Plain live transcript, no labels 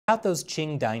About those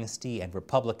Qing Dynasty and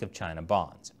Republic of China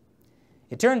bonds.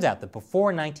 It turns out that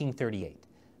before 1938,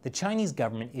 the Chinese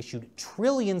government issued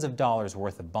trillions of dollars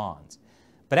worth of bonds.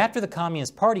 But after the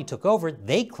Communist Party took over,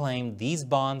 they claimed these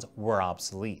bonds were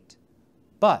obsolete.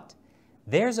 But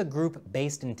there's a group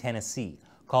based in Tennessee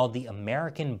called the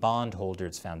American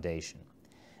Bondholders Foundation.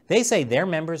 They say their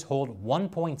members hold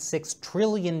 $1.6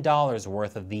 trillion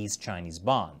worth of these Chinese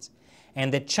bonds,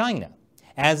 and that China,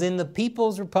 as in the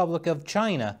People's Republic of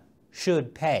China,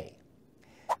 should pay.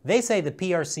 They say the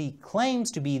PRC claims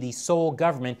to be the sole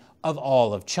government of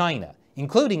all of China,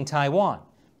 including Taiwan,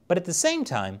 but at the same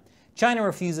time, China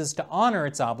refuses to honor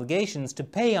its obligations to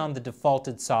pay on the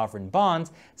defaulted sovereign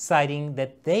bonds, citing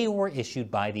that they were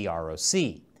issued by the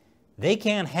ROC. They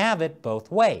can't have it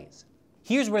both ways.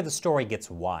 Here's where the story gets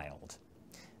wild.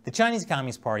 The Chinese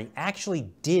Communist Party actually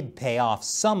did pay off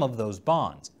some of those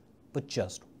bonds, but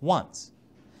just once.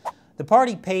 The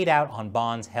party paid out on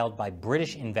bonds held by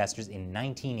British investors in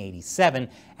 1987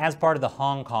 as part of the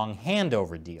Hong Kong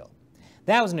handover deal.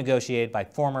 That was negotiated by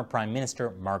former Prime Minister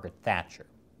Margaret Thatcher.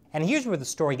 And here's where the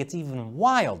story gets even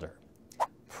wilder.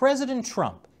 President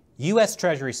Trump, U.S.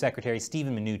 Treasury Secretary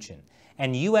Steven Mnuchin,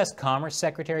 and U.S. Commerce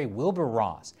Secretary Wilbur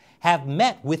Ross have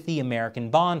met with the American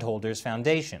Bondholders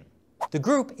Foundation. The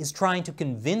group is trying to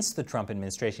convince the Trump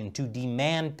administration to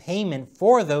demand payment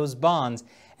for those bonds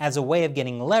as a way of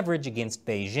getting leverage against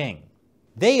Beijing.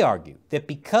 They argue that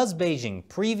because Beijing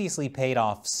previously paid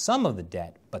off some of the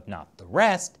debt, but not the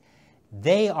rest,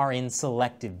 they are in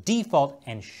selective default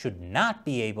and should not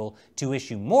be able to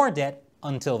issue more debt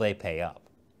until they pay up.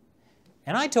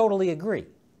 And I totally agree.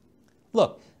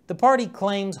 Look, the party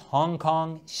claims Hong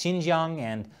Kong, Xinjiang,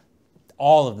 and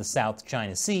all of the South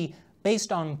China Sea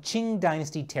based on Qing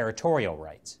Dynasty territorial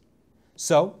rights.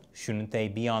 So, shouldn't they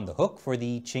be on the hook for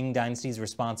the Qing Dynasty's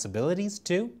responsibilities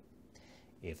too?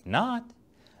 If not,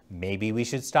 maybe we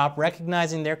should stop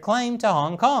recognizing their claim to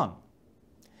Hong Kong.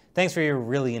 Thanks for your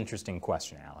really interesting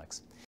question, Alex.